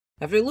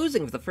After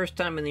losing for the first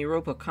time in the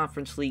Europa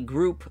Conference League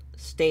group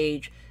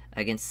stage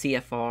against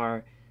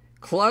CFR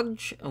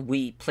Cluj,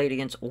 we played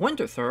against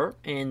Winterthur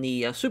in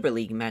the Super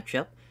League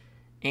matchup,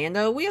 and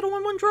we had a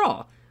 1-1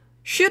 draw.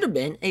 Should have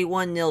been a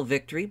 1-0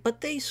 victory,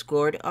 but they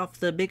scored off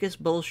the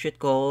biggest bullshit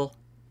goal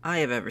I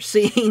have ever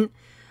seen.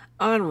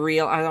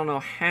 Unreal. I don't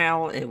know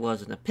how it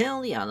wasn't a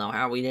penalty. I don't know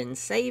how we didn't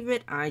save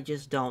it. I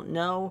just don't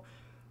know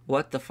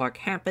what the fuck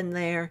happened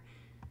there.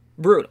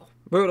 Brutal.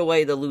 Brutal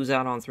way to lose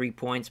out on 3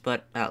 points,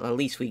 but at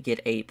least we get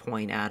a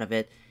point out of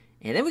it.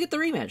 And then we get the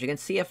rematch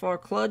against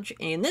CFR Cluj,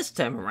 and this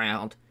time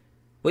around,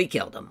 we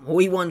killed them.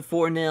 We won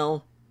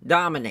 4-0.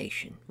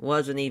 Domination.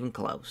 Wasn't even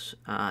close.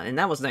 And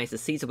that was nice to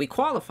see. So we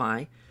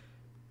qualify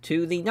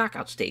to the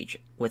knockout stage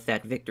with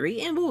that victory,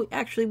 and we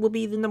actually will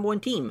be the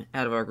 #1 team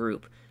out of our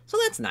group. So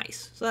that's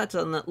nice. So that's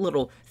a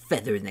little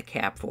feather in the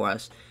cap for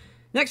us.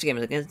 Next game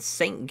is against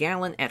St.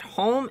 Gallen at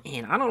home,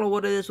 and I don't know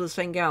what it is with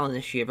St. Gallen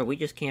this year, but we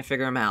just can't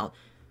figure them out.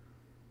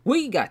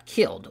 We got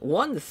killed,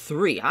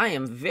 1-3. I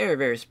am very,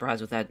 very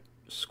surprised with that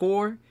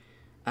score.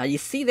 You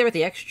see there at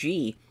the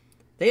XG,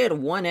 they had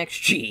 1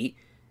 XG,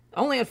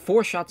 only had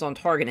 4 shots on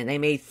target, and they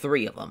made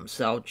 3 of them.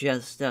 So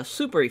just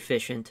super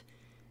efficient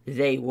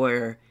they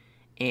were.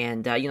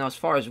 And, as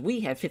far as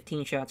we had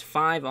 15 shots,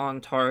 5 on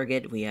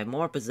target, we had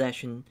more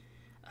possession.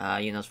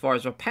 As far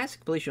as our passing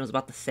completion was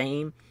about the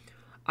same.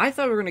 I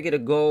thought we were going to get a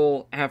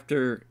goal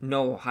after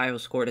No Ohio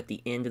scored at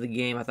the end of the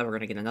game. I thought we were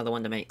going to get another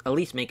one to at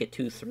least make it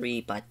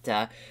 2-3,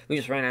 but we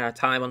just ran out of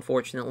time,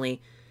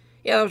 unfortunately.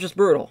 Yeah, that was just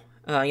brutal.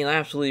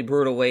 Absolutely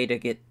brutal way to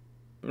get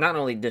not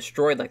only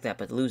destroyed like that,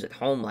 but lose at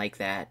home like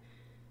that.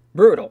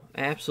 Brutal.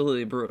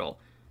 Absolutely brutal.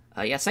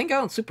 St.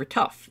 Gallen's super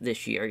tough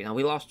this year.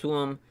 We lost to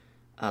them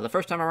the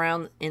first time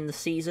around in the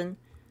season.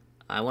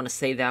 I want to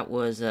say that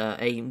was a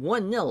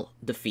 1-0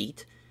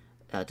 defeat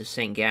to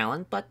St.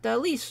 Gallen, but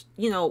at least,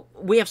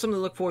 we have something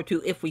to look forward to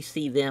if we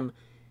see them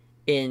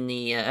in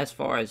the, as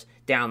far as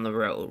down the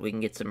road. We can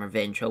get some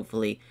revenge,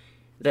 hopefully.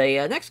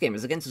 The next game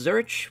is against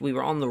Zurich. We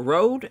were on the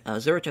road.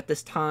 Zurich at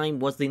this time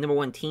was the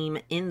 #1 team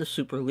in the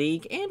Super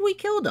League, and we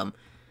killed them.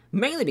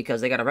 Mainly because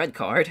they got a red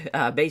card.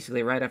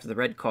 Basically, right after the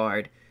red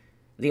card,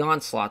 the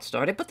onslaught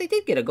started, but they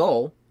did get a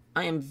goal.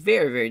 I am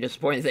very, very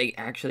disappointed they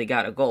actually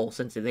got a goal,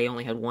 since they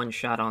only had 1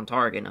 shot on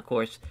target, and of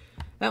course,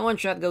 that 1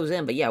 shot goes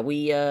in. But yeah,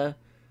 we,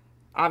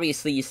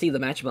 obviously, you see the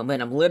match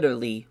momentum.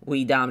 Literally,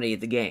 we dominated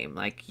the game.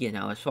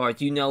 As far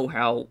as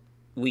how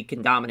we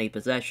can dominate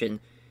possession.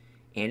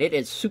 And it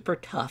is super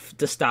tough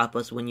to stop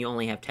us when you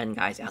only have 10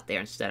 guys out there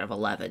instead of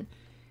 11.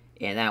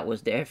 And that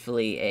was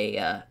definitely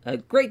a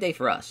great day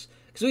for us.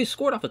 Because we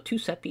scored off of 2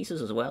 set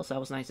pieces as well, so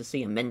that was nice to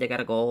see. And Mende got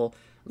a goal.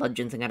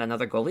 Ludgensen got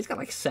another goal. He's got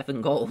like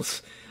 7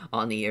 goals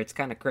on the year. It's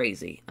kind of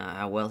crazy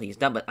how well he's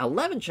done. But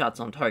 11 shots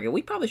on target.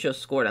 We probably should have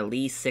scored at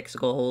least 6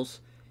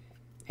 goals.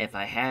 If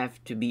I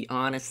have to be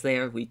honest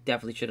there, we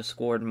definitely should have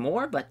scored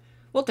more, but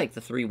we'll take the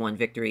 3-1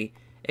 victory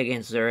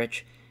against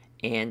Zurich.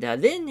 And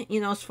then,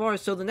 as far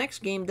as, so the next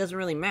game doesn't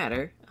really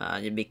matter,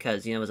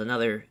 because, it was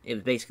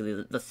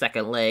basically the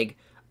second leg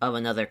of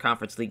another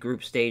Conference League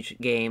group stage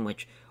game,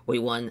 which we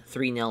won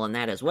 3-0 in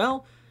that as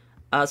well.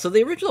 So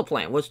the original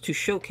plan was to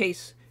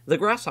showcase the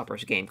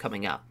Grasshoppers game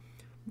coming up.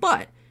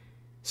 But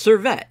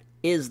Servette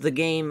is the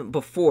game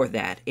before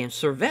that, and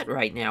Servette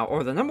right now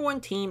are the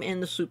 #1 team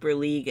in the Super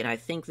League, and I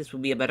think this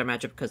would be a better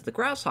matchup because the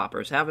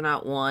Grasshoppers have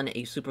not won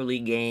a Super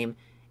League game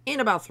in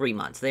about 3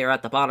 months. They are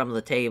at the bottom of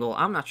the table.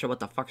 I'm not sure what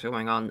the fuck's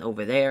going on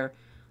over there,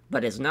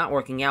 but it's not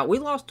working out. We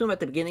lost to them at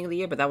the beginning of the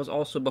year, but that was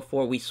also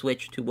before we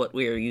switched to what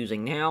we are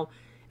using now.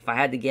 If I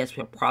had to guess,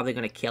 we're probably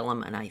going to kill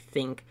them, and I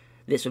think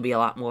this would be a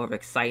lot more of an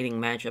exciting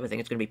matchup. I think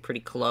it's going to be pretty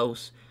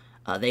close.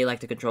 They like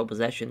to control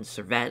possession,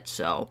 Servette,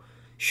 so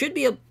should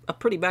be a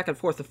pretty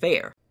back-and-forth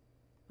affair.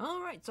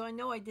 Alright, so I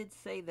know I did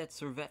say that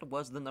Servette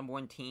was the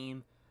 #1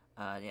 team.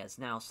 Yes,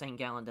 now St.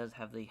 Gallen does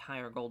have the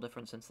higher goal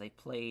difference since they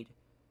played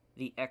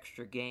the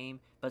extra game,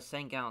 but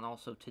St. Gallen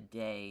also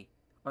today,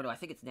 or no, I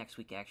think it's next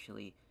week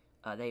actually,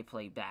 they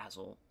play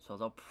Basel, so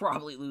they'll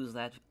probably lose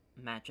that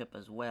matchup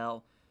as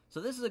well. So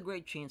this is a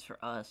great chance for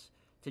us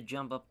to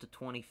jump up to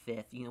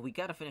 25th. We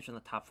got to finish in the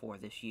top 4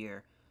 this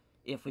year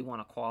if we want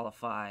to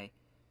qualify.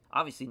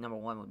 Obviously,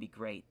 #1 would be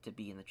great to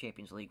be in the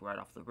Champions League right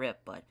off the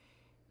rip, but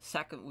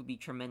second would be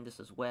tremendous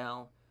as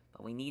well.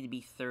 But we need to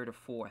be 3rd or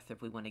 4th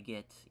if we want to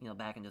get,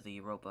 back into the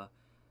Europa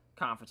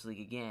Conference League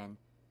again.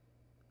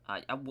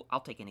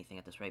 I'll take anything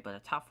at this rate, but a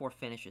top 4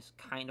 finish is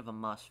kind of a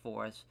must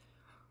for us.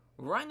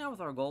 Right now,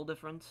 with our goal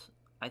difference,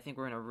 I think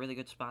we're in a really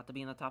good spot to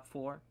be in the top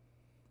 4.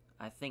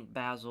 I think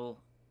Basel,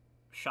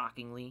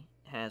 shockingly,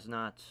 has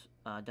not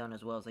done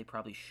as well as they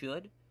probably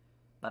should.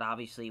 But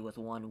obviously, with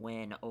 1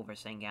 win over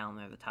St. Gallen,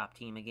 they're the top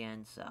team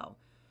again, so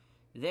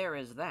there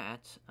is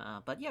that.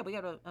 But yeah, we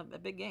got a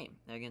big game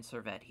against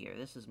Servette here.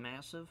 This is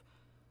massive.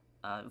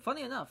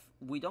 Funny enough,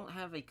 we don't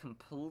have a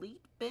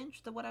complete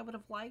bench to what I would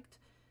have liked.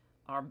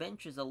 Our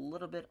bench is a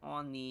little bit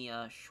on the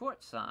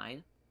short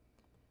side.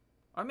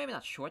 Or maybe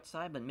not short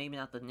side, but maybe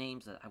not the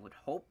names that I would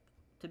hope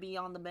to be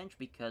on the bench,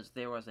 because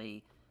there was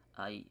a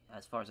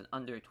as far as an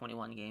under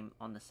 21 game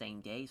on the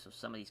same day. So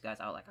some of these guys,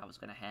 I was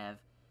going to have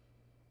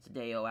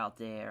Sadeo out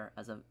there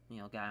as a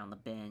guy on the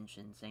bench,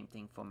 and same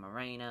thing for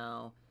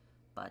Moreno.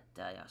 But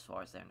as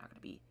far as they're not going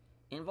to be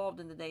involved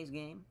in today's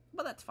game,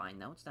 but that's fine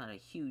though. It's not a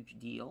huge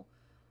deal.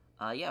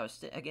 Yeah,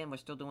 we're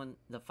still doing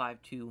the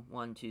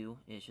 5-2-1-2.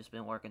 It's just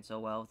been working so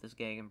well with this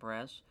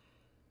Gegenpress.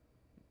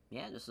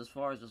 Yeah, just as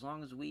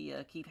long as we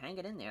keep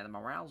hanging in there, the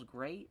morale's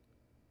great.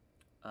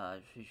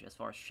 As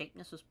far as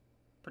shapeness is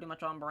pretty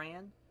much on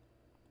brand.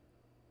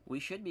 We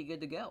should be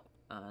good to go.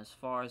 As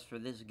far as for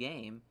this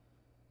game,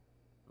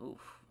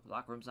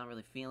 locker room's not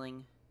really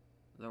feeling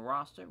the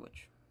roster,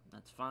 which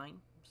that's fine.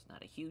 It's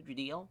not a huge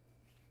deal.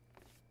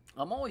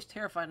 I'm always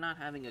terrified not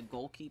having a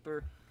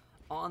goalkeeper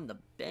on the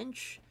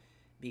bench,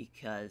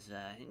 because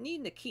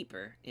needing a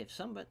keeper, if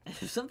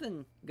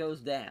something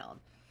goes down,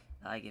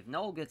 like if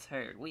Noel gets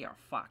hurt, we are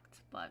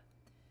fucked. But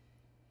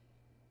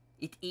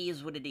it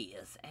is what it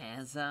is.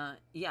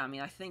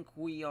 I think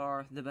we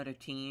are the better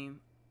team.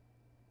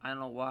 I don't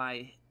know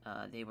why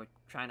they were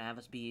trying to have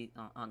us be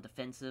on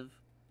defensive,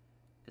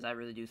 because I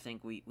really do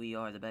think we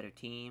are the better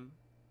team.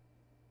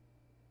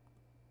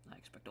 I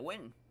expect to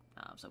win.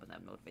 I was hoping that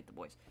would motivate the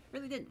boys.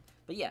 Really didn't.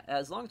 But yeah,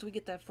 as long as we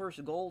get that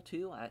first goal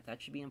too,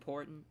 that should be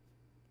important.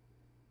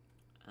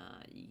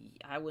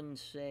 I wouldn't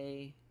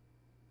say...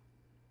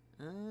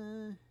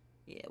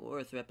 yeah,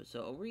 we're through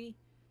episode 3.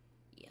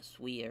 Yes,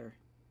 we are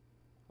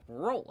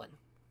rolling.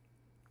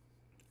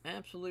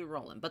 Absolutely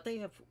rolling. But they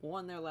have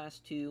won their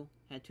last 2,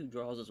 had 2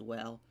 draws as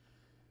well.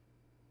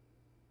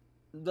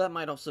 That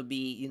might also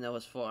be,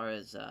 as far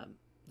as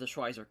the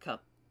Schweizer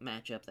Cup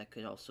matchup, that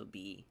could also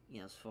be,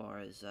 as far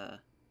as...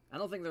 I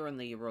don't think they're in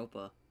the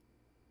Europa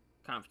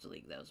Conference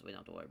League, though, so we don't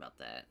have to worry about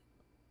that.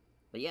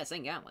 But yeah,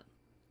 St. Gallen,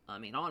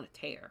 on a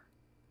tear.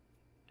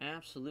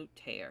 Absolute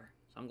tear.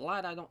 So I'm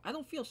glad I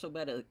don't feel so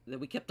bad that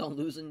we kept on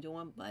losing to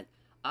them, but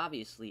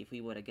obviously if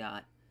we would have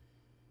got,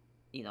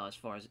 as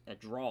far as a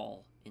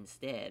draw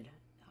instead,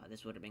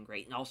 this would have been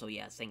great. And also,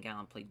 yeah, St.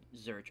 Gallen played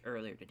Zurich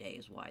earlier today,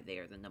 is why they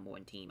are the number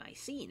 1 team I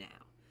see now.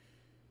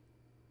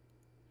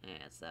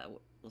 And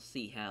so we'll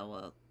see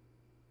how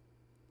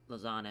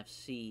Lausanne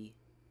FC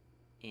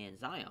and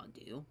Zion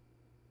do.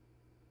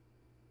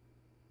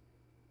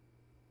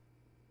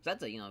 So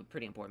that's a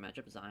pretty important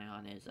matchup.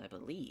 Zion is, I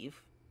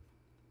believe,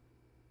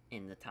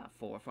 in the top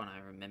 4 from what I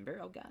remember.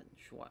 Oh god,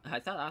 I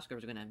thought Oscar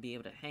was going to be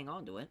able to hang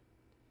on to it,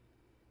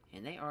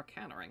 and they are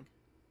countering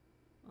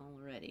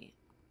already.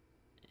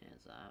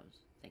 As I was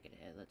thinking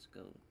ahead, let's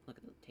go look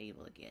at the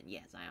table again.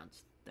 Yeah,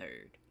 Zion's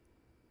 3rd.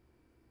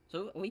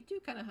 So we do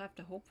kind of have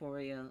to hope for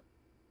a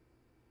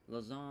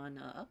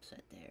Lausanne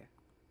upset there.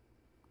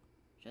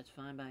 That's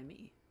fine by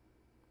me.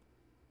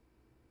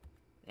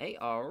 They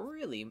are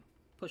really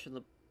pushing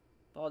the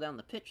ball down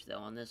the pitch, though,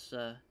 on this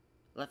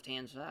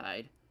left-hand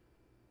side.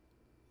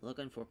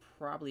 Looking for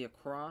probably a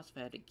cross, if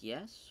I had to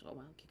guess. Oh,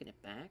 wow, kicking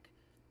it back.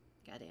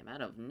 Goddamn,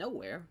 out of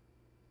nowhere.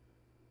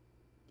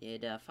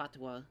 Did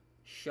Fatwa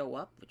show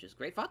up, which is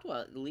great.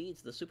 Fatwa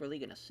leads the Super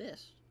League in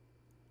assists.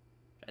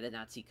 I did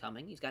not see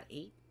coming. He's got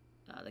 8.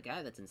 The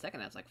guy that's in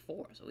second has like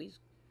 4, so he's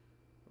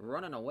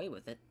running away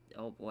with it.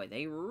 Oh boy,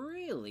 they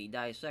really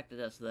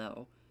dissected us,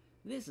 though.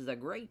 This is a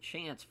great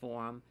chance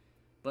for them,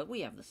 but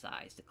we have the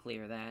size to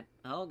clear that.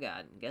 Oh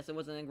god, guess it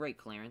wasn't a great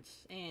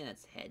clearance, and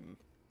it's heading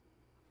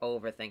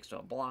over thanks to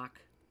a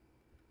block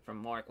from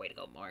Mark. Way to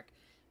go, Mark.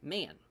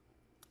 Man,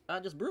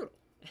 just brutal.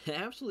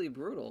 Absolutely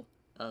brutal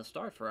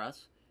start for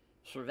us.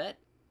 Servette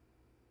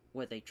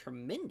with a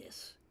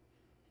tremendous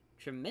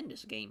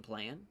game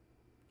plan.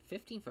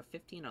 15 for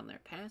 15 on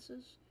their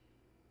passes.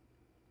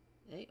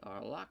 They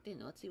are locked in.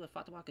 Let's see what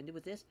Fatwa can do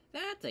with this.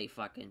 That's a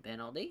fucking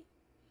penalty.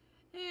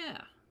 Yeah.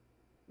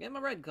 Get him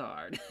a red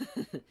card.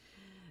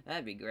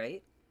 That'd be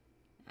great.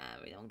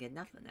 We don't get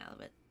nothing out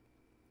of it.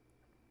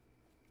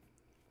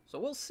 So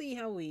we'll see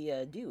how we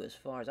do as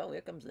far as... Oh, here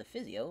comes the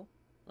physio.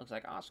 Looks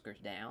like Oscar's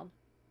down.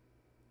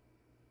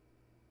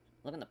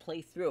 Looking to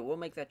play through it. We'll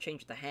make that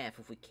change at the half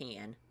if we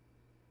can.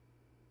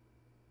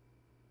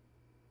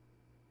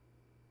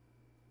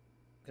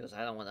 Because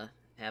I don't want to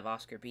have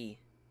Oscar be...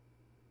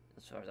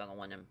 As far as I don't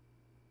want him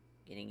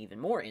getting even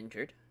more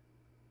injured.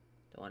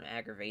 Don't want him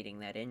aggravating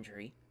that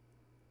injury.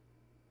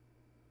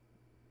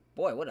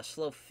 Boy, what a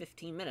slow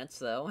 15 minutes,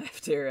 though,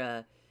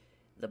 after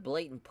the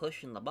blatant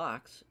push in the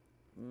box.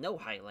 No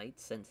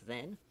highlights since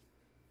then.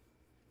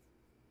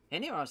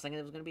 And here I was thinking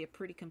it was going to be a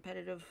pretty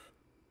competitive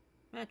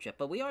matchup.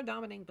 But we are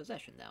dominating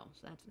possession, though,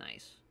 so that's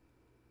nice.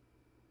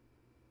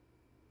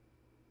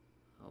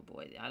 Oh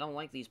boy, I don't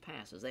like these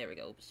passes. There we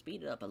go.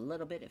 Speed it up a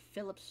little bit. If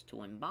Phillips to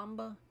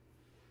Mbamba.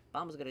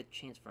 Mbamba's got a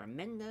chance for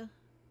Amenda.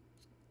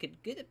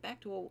 Could get it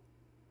back to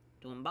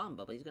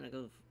Mbamba, but he's going to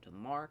go to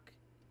Mark.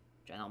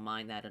 Which I don't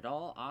mind that at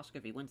all. Oscar,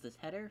 if he wins this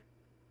header.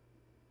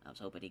 I was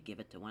hoping he'd give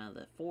it to one of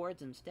the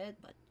forwards instead,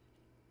 but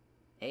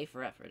A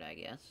for effort, I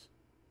guess.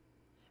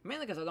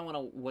 Mainly because I don't want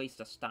to waste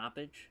a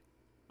stoppage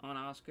on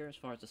Oscar as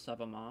far as to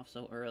sub him off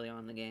so early on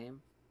in the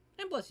game.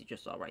 And plus, you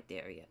just saw right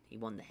there, he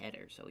won the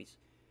header, so he's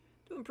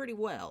doing pretty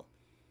well.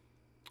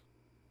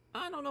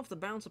 I don't know if the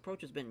balance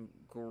approach has been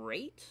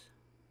great.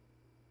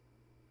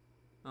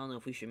 I don't know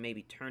if we should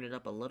maybe turn it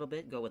up a little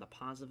bit, go with a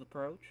positive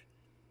approach.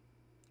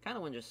 Kind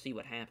of want to just see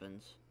what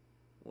happens.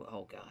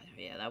 Oh, God.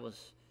 Yeah, that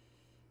was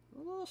a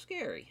little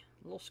scary.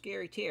 A little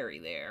scary Terry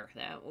there.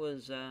 That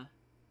was, that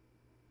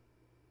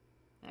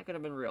could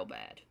have been real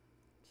bad.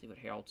 Let's see what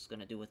Harold's going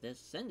to do with this.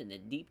 Sending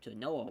it deep to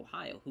Noah,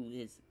 Ohio, who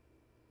is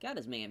got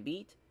his man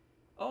beat.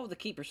 Oh, the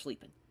keeper's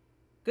sleeping.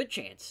 Good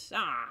chance.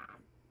 Ah,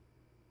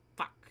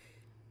 fuck.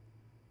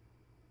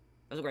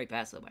 That was a great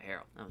pass, though, by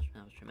Harold. That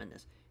was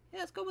tremendous. Yeah,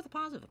 let's go with a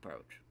positive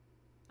approach.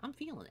 I'm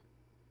feeling it.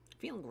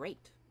 Feeling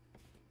great.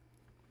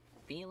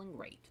 Feeling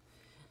great.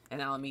 And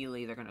now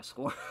immediately they're going to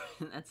score.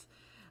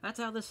 That's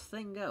how this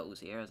thing goes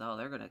here. Is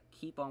they're going to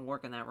keep on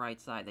working that right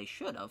side. They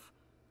should have.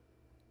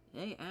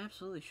 They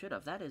absolutely should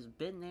have. That has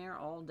been there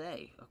all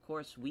day. Of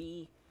course,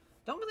 we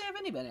don't really have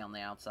anybody on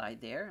the outside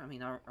there. I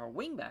mean, our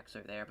wingbacks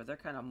are there, but they're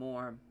kind of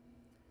more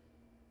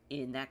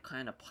in that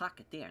kind of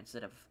pocket there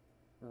instead of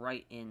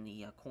right in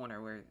the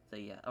corner where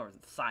or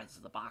the sides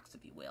of the box,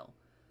 if you will.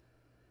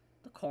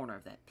 The corner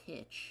of that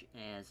pitch.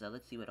 As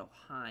let's see what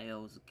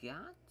Ohio's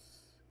got.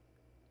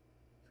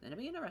 It's going to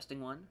be an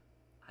interesting one.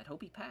 I'd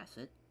hope he pass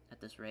it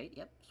at this rate.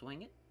 Yep,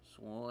 swing it.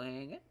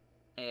 Swing it.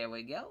 There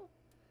we go.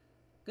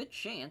 Good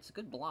chance.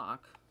 Good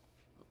block.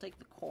 We'll take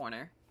the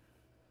corner.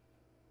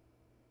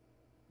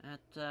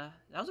 That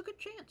was a good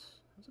chance.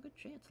 That was a good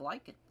chance.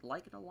 Like it.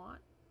 Like it a lot.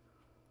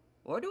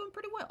 We're doing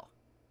pretty well.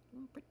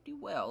 Doing pretty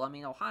well. I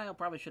mean, Ohio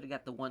probably should have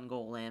got the 1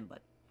 goal in, but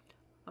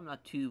I'm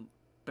not too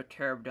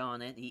perturbed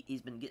on it.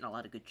 He's been getting a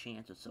lot of good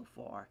chances so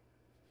far.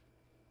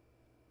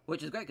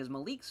 Which is great, because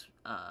Malik's,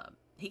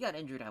 he got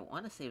injured, I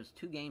want to say it was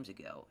 2 games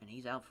ago, and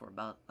he's out for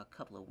about a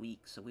couple of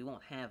weeks, so we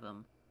won't have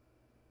him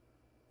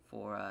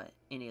for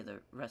any of the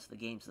rest of the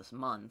games this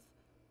month.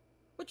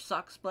 Which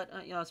sucks, but,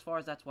 you know, as far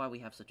as that's why we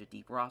have such a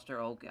deep roster.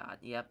 Oh, God.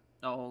 Yep.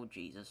 Oh,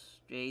 Jesus.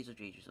 Jesus.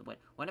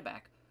 Win it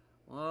back.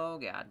 Oh,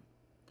 God.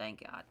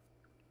 Thank God.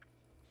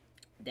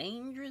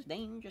 Dangerous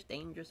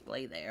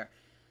play there.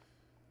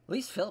 At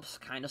least Phillips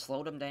kind of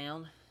slowed him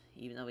down,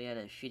 even though he had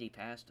a shitty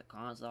pass to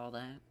cause all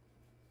that.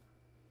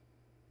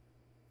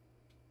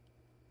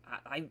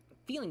 I'm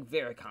feeling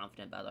very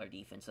confident about our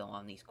defense, though,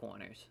 on these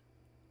corners.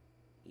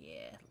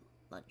 Yeah,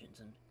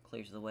 Ludgenson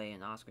clears the way,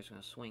 and Oscar's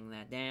going to swing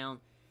that down.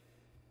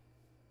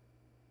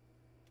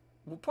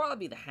 Will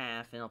probably be the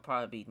half, and it'll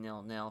probably be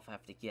 0-0 if I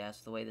have to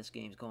guess. The way this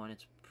game's going,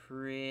 it's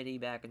pretty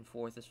back and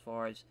forth as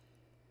far as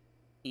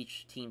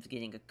each team's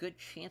getting a good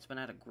chance, but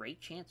not a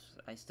great chance.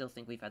 I still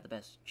think we've had the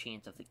best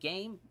chance of the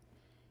game.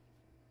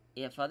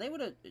 If they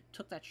would have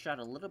took that shot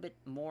a little bit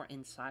more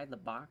inside the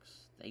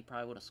box, they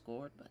probably would have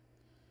scored, but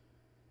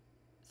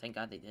thank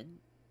God they didn't.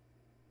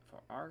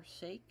 For our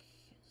sake,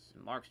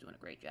 Mark's doing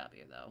a great job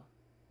here, though.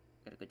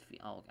 Got a good feel.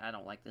 Oh, I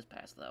don't like this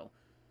pass, though.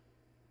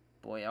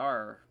 Boy,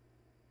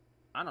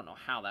 I don't know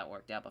how that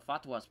worked out, but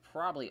Fatwa's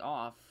probably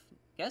off.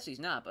 Guess he's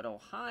not, but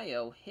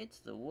Ohio hits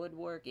the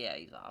woodwork. Yeah,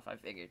 he's off. I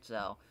figured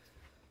so.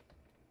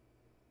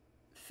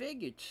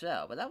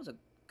 But that was a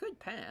good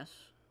pass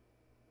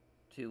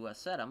to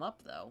set him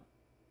up, though.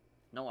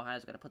 No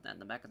Ohio's got to put that in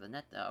the back of the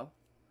net, though.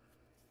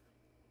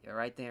 You're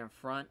right there in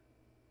front.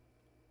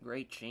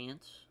 Great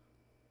chance.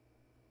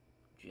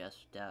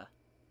 Just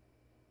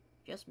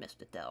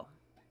missed it, though.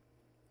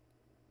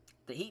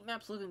 The heat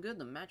map's looking good.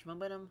 The match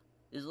momentum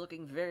is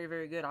looking very,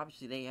 very good.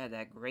 Obviously, they had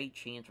that great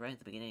chance right at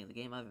the beginning of the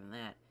game. Other than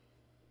that,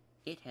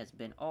 it has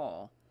been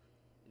all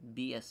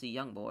BSC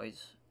Young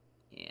Boys.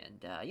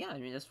 And, yeah, I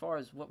mean, as far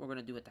as what we're going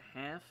to do at the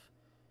half,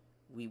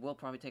 we will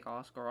probably take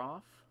Oscar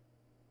off.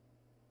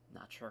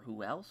 Not sure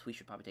who else. We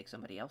should probably take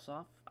somebody else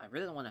off. I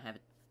really don't want to have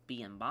it be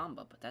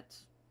Mbamba, but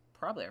that's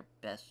probably our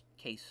best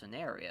case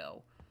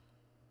scenario.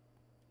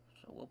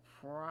 So we'll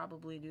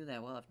probably do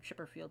that. We'll have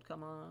Chipperfield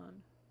come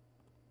on.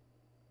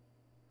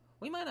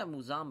 We might have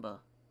Muzamba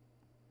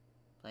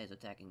play as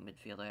attacking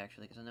midfielder,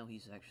 actually, because I know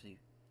he's actually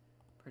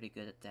pretty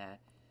good at that.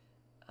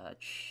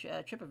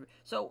 Chipperfield.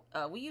 So,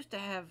 we used to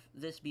have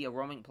this be a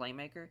roaming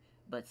playmaker,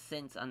 but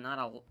since not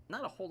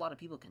a whole lot of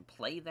people can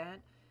play that,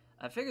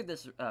 I figured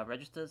this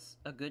registers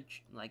a good,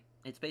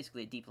 it's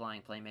basically a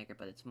deep-lying playmaker,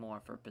 but it's more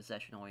for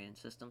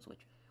possession-oriented systems, which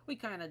we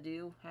kind of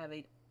do have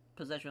a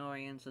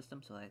possession-oriented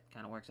system, so that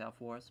kind of works out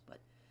for us. But,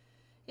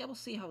 yeah, we'll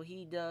see how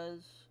he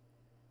does.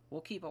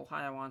 We'll keep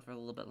Ohio on for a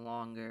little bit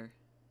longer.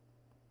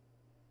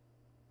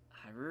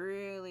 I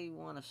really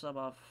want to sub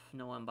off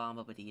Noah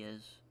Mbamba, but he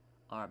is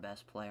our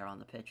best player on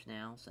the pitch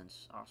now,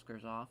 since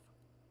Oscar's off.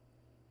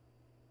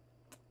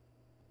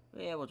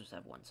 But yeah, we'll just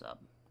have one sub.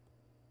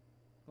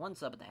 One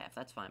sub at the half,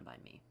 that's fine by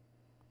me.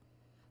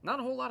 Not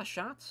a whole lot of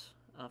shots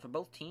for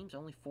both teams,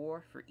 only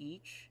 4 for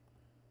each.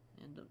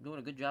 And doing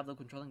a good job, though,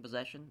 controlling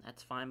possession.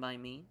 That's fine by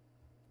me.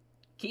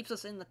 Keeps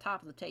us in the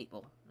top of the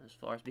table, as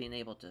far as being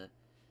able to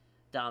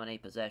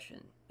dominate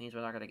possession. Means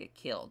we're not going to get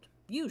killed.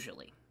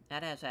 Usually.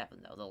 That has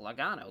happened, though. The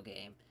Logano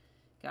game.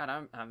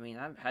 God, I mean,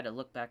 I've had to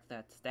look back at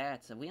that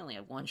stats, and we only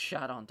had 1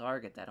 shot on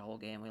target that whole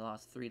game. We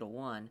lost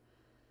 3-1.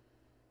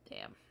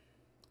 Damn.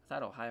 I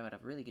thought Ohio had a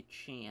really good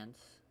chance.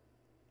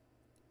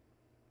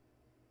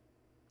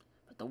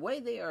 the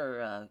way they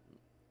are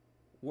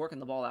working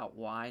the ball out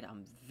wide,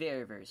 I'm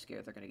very, very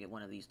scared they're going to get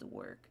one of these to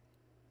work.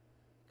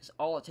 Because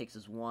all it takes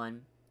is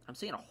one. I'm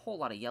seeing a whole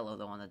lot of yellow,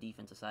 though, on the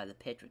defensive side of the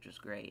pitch, which is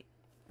great.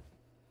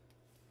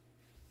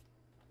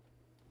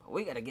 But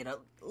we got to get a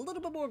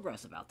little bit more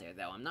aggressive out there,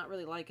 though. I'm not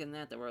really liking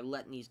that we're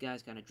letting these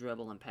guys kind of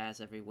dribble and pass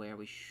everywhere.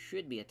 We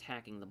should be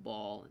attacking the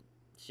ball.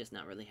 It's just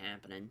not really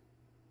happening.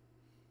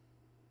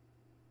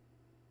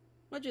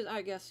 Which is,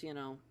 I guess, you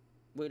know,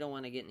 we don't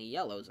want to get any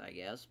yellows, I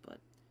guess, but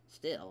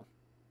still,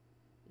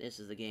 this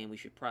is the game we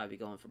should probably be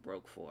going for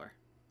broke for.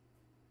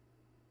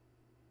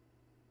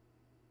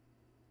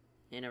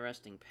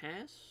 Interesting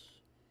pass.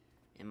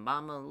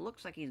 Mbama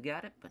looks like he's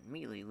got it, but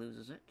immediately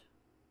loses it.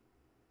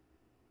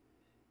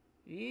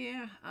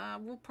 Yeah,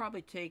 we'll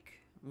probably take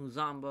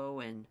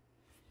Muzambo and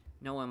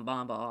Noah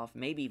Mbamba off,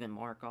 maybe even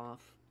Mark off.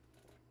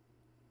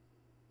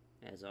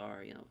 As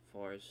our, you know,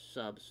 for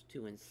subs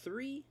 2 and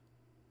 3.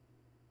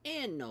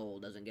 And Noel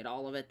doesn't get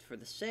all of it for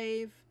the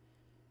save.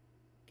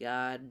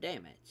 God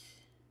damn it.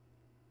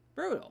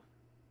 Brutal.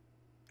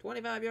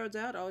 25 yards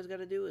out, all he's got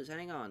to do is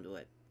hang on to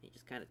it. He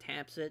just kind of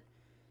taps it.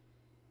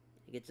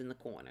 It gets in the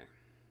corner.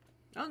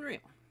 Unreal.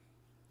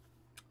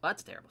 Well,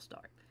 that's a terrible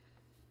start.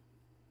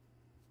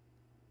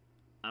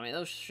 I mean,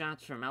 those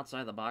shots from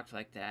outside the box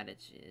like that,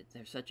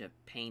 they're such a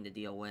pain to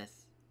deal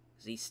with.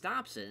 Because he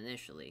stops it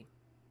initially,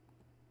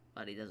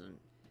 but he doesn't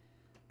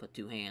put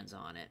two hands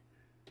on it.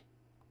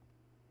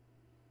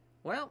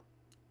 Well,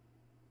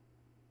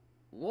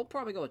 we'll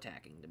probably go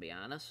attacking, to be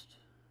honest.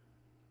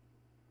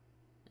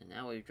 And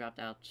now we've dropped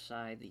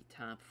outside the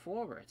top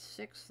 4. We're at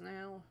 6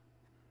 now.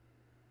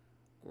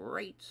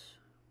 Great.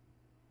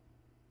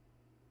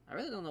 I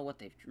really don't know what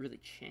they've really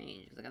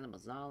changed. Because I got the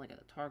Mazzal, I got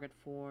the target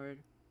forward.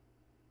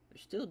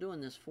 They're still doing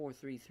this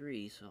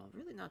 4-3-3, so I'm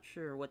really not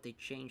sure what they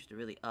changed to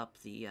really up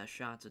the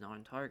shots and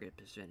on-target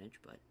percentage,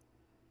 but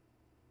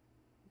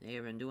they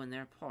have been doing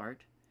their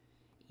part.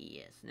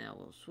 Yes, now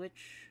we'll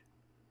switch.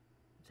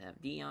 Let's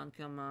have Dion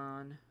come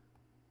on.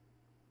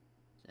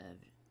 Let's have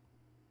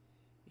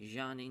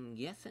Janin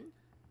Gessen.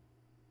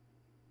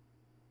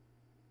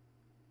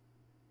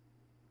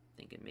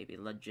 Thinking maybe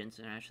Lud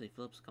Jensen or Ashley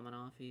Phillips coming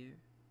off here.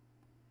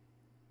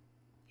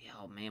 Yeah,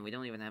 oh man, we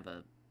don't even have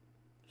a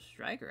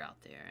striker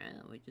out there. Eh?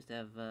 We just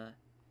have, yeah,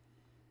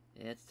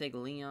 let's take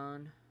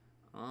Leon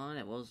on,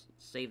 and we'll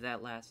save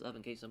that last up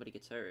in case somebody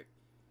gets hurt.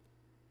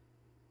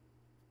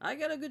 I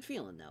got a good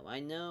feeling, though.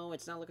 I know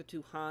it's not looking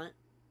too hot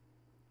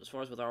as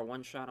far as with our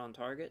one shot on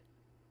target,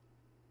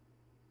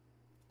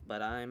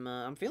 but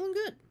I'm feeling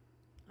good.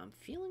 I'm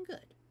feeling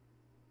good.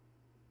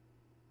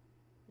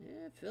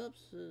 Yeah,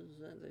 Phillips is,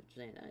 they're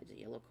saying he's a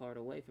yellow card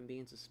away from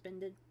being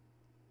suspended.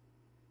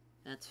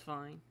 That's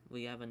fine.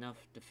 We have enough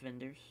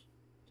defenders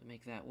to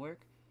make that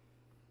work.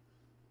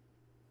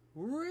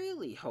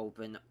 Really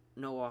hoping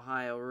No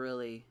Ohio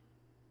really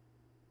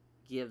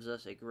gives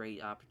us a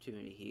great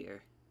opportunity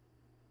here.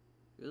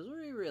 Because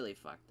we really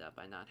fucked up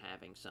by not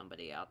having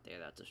somebody out there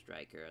that's a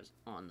striker as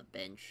on the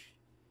bench.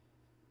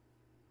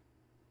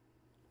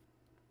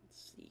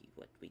 Let's see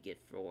what we get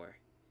for.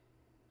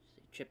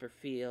 See,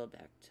 Chipperfield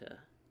back to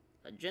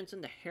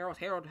Jensen to Harold.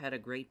 Harold had a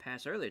great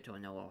pass earlier to a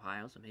No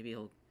Ohio, so maybe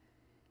he'll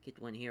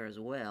get one here as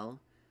well.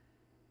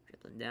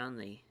 Dribbling down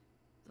the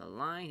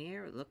line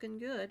here, looking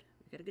good.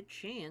 We got a good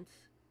chance.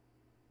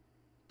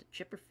 To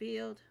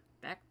Chipperfield,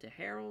 back to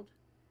Harold.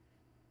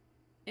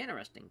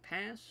 Interesting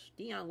pass.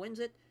 Dion wins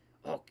it.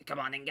 Oh, come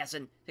on,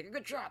 Ingessen. Take a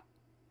good shot.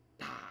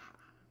 Ah.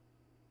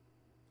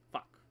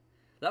 Fuck.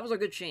 That was a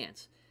good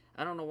chance.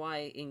 I don't know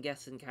why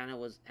Ingessen kind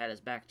of had his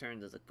back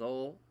turned as a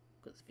goal.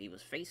 Because if he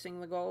was facing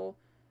the goal,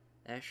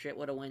 that shit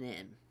would have went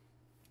in.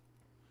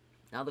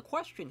 Now the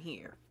question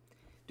here,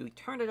 do we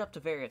turn it up to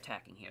very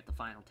attacking here at the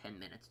final 10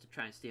 minutes to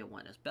try and steal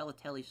one? As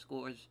Bellatelli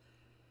scores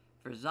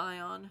for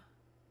Zion.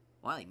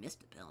 Wow, he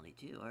missed a penalty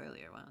too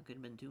earlier. Wow, it could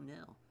have been 2-0.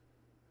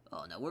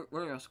 Oh no, we're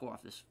going to score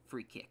off this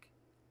free kick.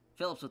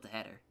 Phillips with the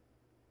header.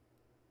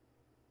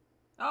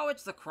 Oh,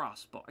 it's the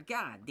crossbar.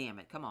 God damn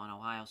it. Come on,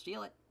 Ohio.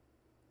 Steal it.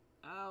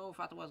 Oh,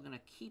 thought that was going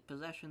to keep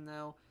possession,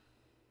 though.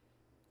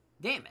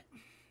 Damn it.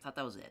 Thought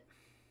that was it.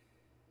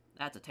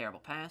 That's a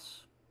terrible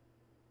pass.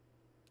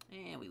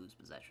 And we lose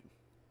possession.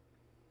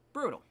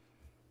 Brutal.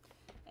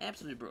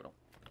 Absolutely brutal.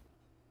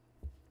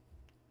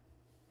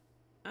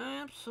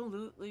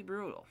 Absolutely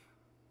brutal.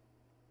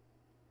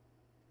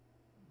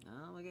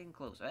 Oh, we're getting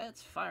closer.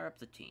 Let's fire up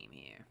the team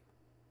here.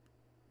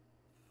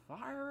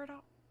 Fire it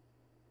up.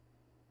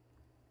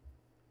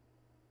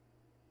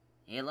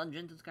 Yeah, Lund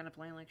Jensen's kind of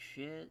playing like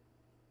shit.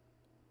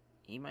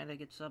 He might have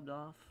get subbed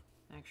off,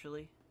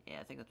 actually. Yeah,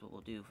 I think that's what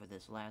we'll do for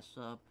this last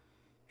sub.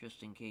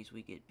 Just in case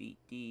we get beat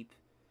deep.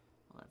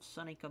 We'll have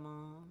Sonny come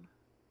on.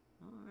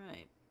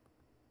 Alright.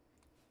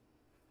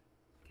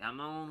 Come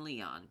on,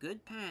 Leon.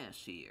 Good pass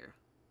here.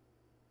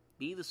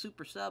 Be the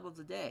super sub of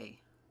the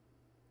day.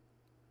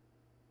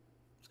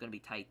 It's going to be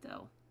tight,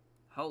 though.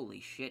 Holy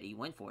shit, he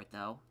went for it,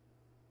 though.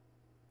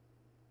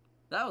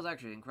 That was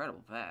actually an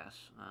incredible pass.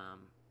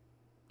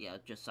 Yeah,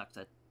 it just sucks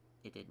that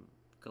it didn't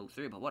go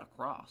through, but what a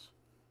cross.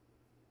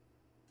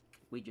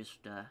 We just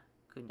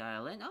Couldn't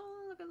dial in.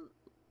 Oh, look at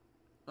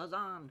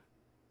Lausanne.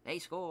 They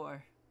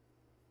score.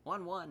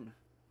 1-1.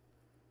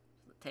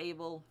 The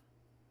table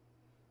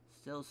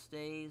still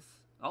stays.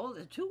 Oh,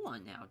 they're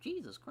 2-1 now.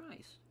 Jesus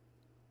Christ.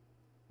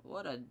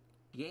 What a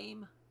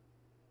game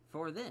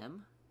for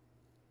them.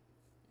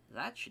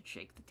 That should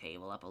shake the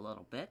table up a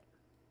little bit.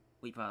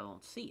 We probably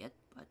won't see it,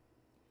 but...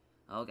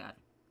 Oh, God.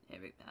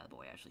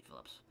 Boy, Ashley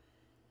Phillips.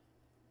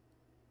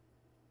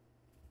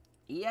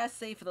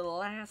 ESA for the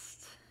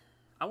last...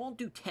 I won't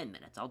do 10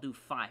 minutes. I'll do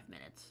 5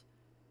 minutes.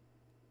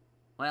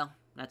 Well,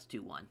 that's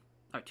 2-1.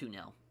 Or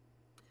 2-0.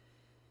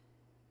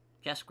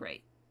 Just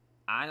great.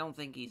 I don't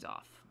think he's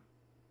off.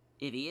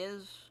 If he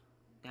is,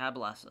 God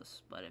bless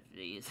us. But if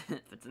he is,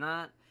 if it's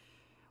not,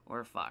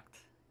 we're fucked.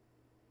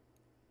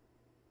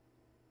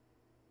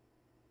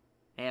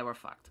 Yeah, we're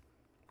fucked.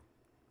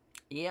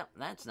 Yep,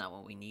 that's not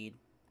what we need.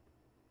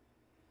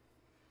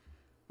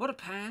 What a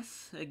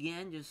pass.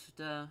 Again, just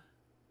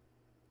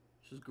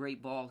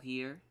great ball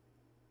here.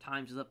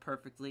 Times it up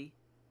perfectly.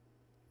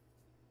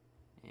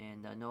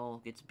 And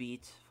Noel gets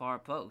beat far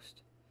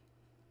post.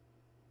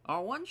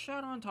 Our one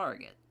shot on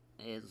target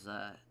is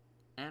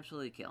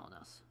absolutely killing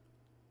us.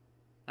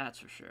 That's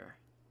for sure.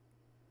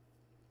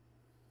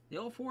 The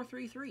old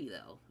 4-3-3,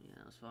 though, you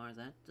know, as far as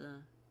that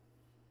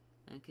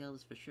kills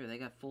us for sure. They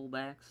got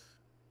fullbacks,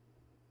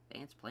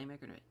 advanced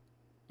playmaker,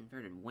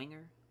 inverted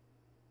winger.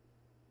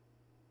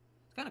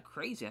 It's kind of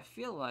crazy. I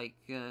feel like,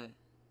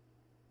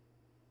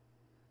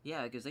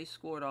 yeah, because they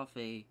scored off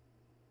a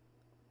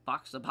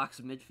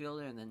box-to-box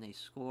midfielder, and then they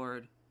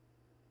scored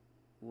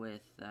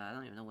with, I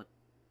don't even know what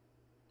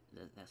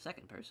the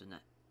second person,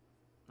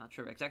 not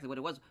sure exactly what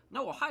it was.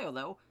 No, Ohio,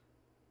 though.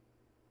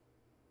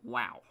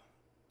 Wow.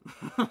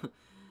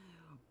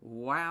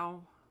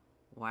 Wow.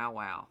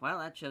 Wow. Well,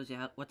 that shows you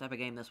what type of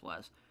game this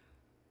was.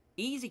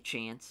 Easy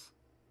chance.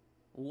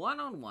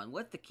 One-on-one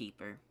with the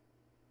keeper.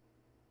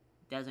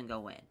 Doesn't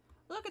go in.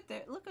 Look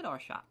at our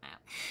shot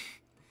map.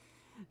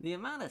 The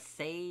amount of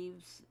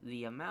saves,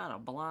 the amount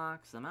of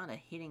blocks, the amount of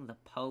hitting the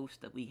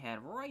post that we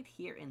had right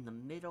here in the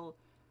middle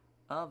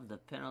of the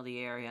penalty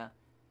area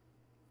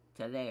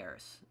to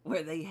theirs,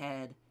 where they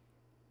had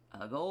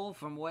a goal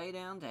from way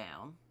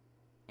downtown,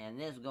 and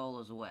this goal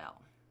as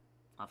well,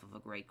 off of a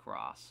great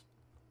cross.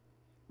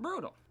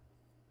 Brutal.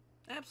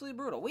 Absolutely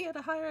brutal. We had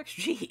a higher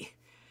XG,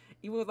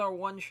 even with our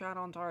one shot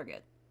on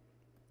target.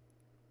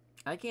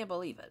 I can't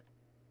believe it.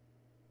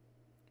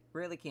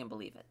 Really can't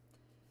believe it.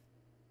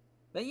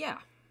 But yeah,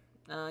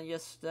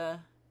 just,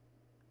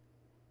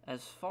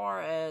 as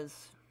far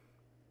as,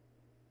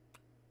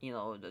 you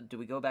know, do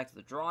we go back to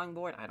the drawing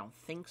board? I don't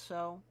think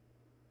so.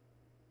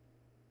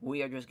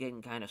 We are just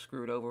getting kind of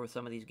screwed over with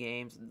some of these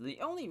games. The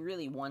only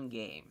really one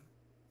game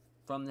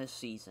from this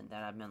season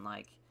that I've been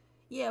like,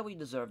 yeah, we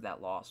deserve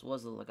that loss,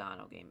 was the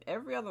Lugano game.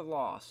 Every other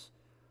loss,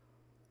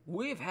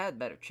 we've had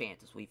better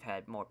chances. We've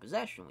had more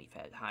possession. We've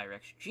had higher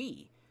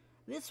XG.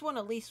 This one,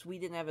 at least, we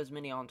didn't have as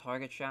many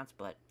on-target shots,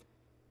 but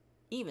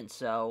even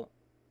so,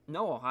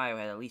 No Ohio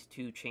had at least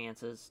 2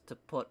 chances to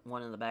put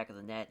one in the back of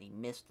the net, and he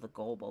missed the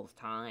goal both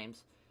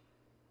times.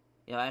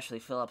 You know, Ashley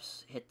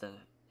Phillips hit the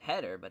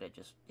header, but it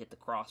just hit the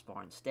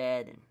crossbar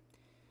instead, and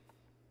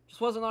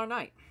just wasn't our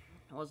night.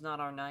 It was not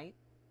our night,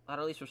 but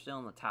at least we're still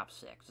in the top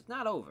 6. It's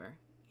not over.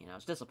 You know,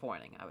 it's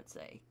disappointing, I would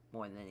say,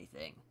 more than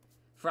anything.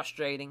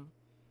 Frustrating,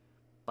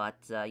 but,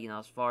 you know,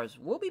 as far as,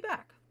 we'll be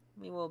back.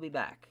 We will be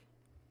back.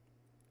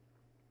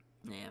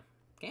 Yeah,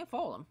 can't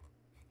fault them.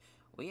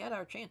 We had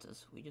our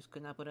chances. We just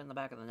could not put it in the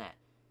back of the net.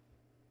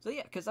 So,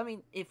 yeah, because, I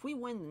mean, if we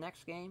win the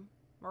next game,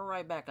 we're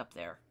right back up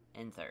there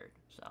in 3rd.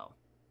 So,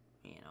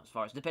 you know, as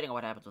far as, depending on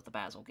what happens with the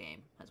Basel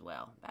game as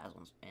well.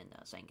 Basel and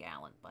St.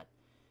 Gallen. But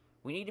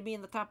we need to be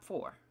in the top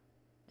 4.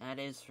 That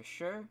is for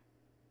sure.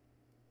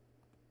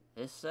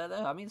 This,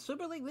 I mean, the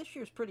Super League this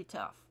year is pretty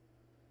tough.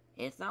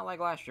 It's not like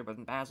last year,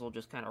 but Basel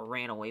just kind of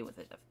ran away with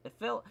it. It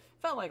felt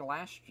like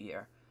last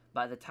year,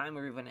 by the time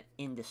we were even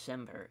in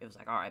December, it was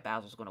like, alright,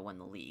 Basel's going to win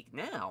the league.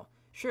 Now,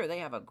 sure, they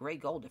have a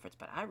great goal difference,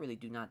 but I really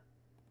do not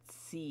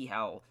see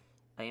how...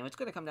 I mean, it's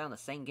going to come down to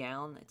St.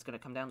 Gallen, it's going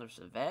to come down to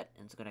Servette,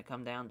 and it's going to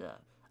come down to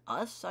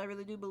us, I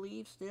really do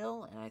believe,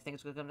 still, and I think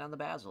it's going to come down to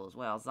Basel as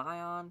well.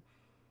 Zion,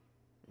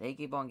 they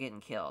keep on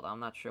getting killed. I'm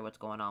not sure what's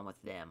going on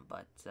with them,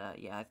 but,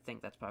 yeah, I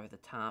think that's probably the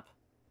top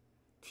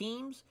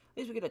teams.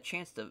 At least we get a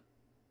chance to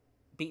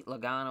beat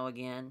Lugano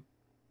again,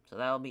 so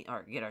that'll be,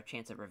 or get our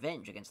chance at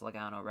revenge against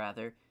Lugano,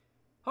 rather.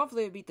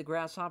 Hopefully we beat the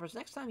Grasshoppers.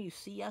 Next time you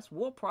see us,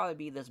 we'll probably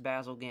be this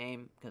Basel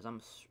game, because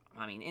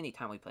I mean,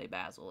 anytime we play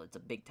Basel, it's a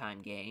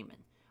big-time game, and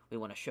we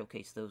want to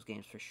showcase those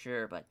games for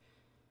sure, but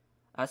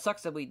it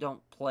sucks that we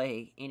don't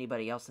play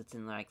anybody else that's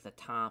in, like, the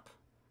top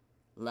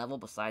level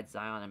besides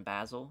Zion and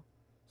Basel.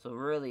 So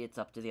really, it's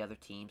up to the other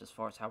teams as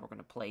far as how we're going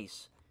to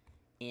place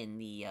in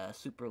the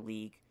Super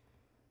League.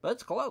 But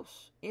it's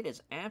close. It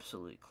is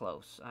absolutely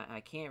close.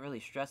 I can't really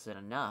stress it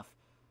enough.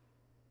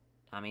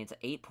 I mean, it's an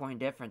 8-point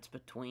difference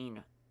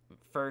between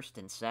 1st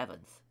and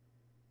 7th.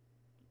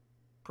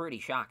 Pretty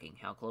shocking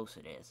how close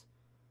it is.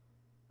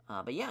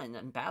 But yeah,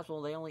 in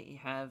Basel, they only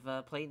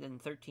have played in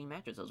 13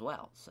 matches as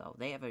well. So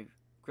they have a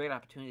great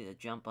opportunity to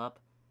jump up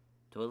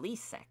to at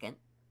least second.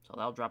 So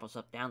that'll drop us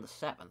up down to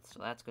 7th. So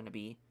that's going to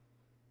be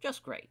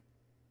just great.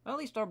 Well, at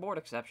least our board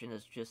exception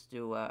is just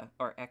to,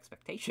 or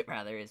expectation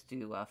rather, is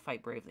to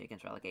fight bravely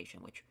against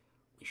relegation, which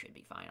we should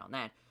be fine on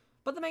that.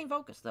 But the main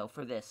focus, though,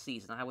 for this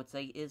season, I would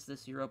say, is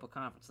this Europa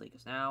Conference League.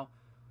 Because now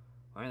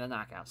we're in the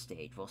knockout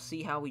stage. We'll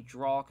see how we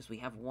draw, because we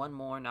have one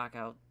more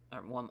knockout, or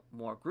one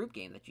more group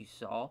game that you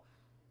saw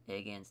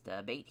against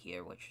Bait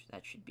here, which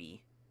that should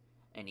be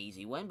an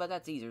easy win. But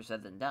that's easier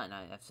said than done.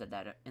 I've said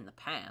that in the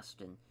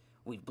past, and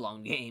we've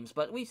blown games.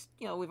 But we've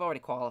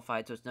already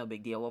qualified, so it's no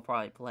big deal. We'll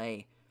probably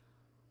play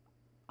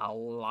a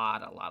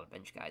lot of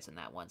bench guys in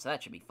that one, so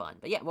that should be fun.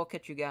 But yeah, we'll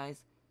catch you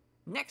guys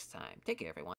next time. Take care, everyone.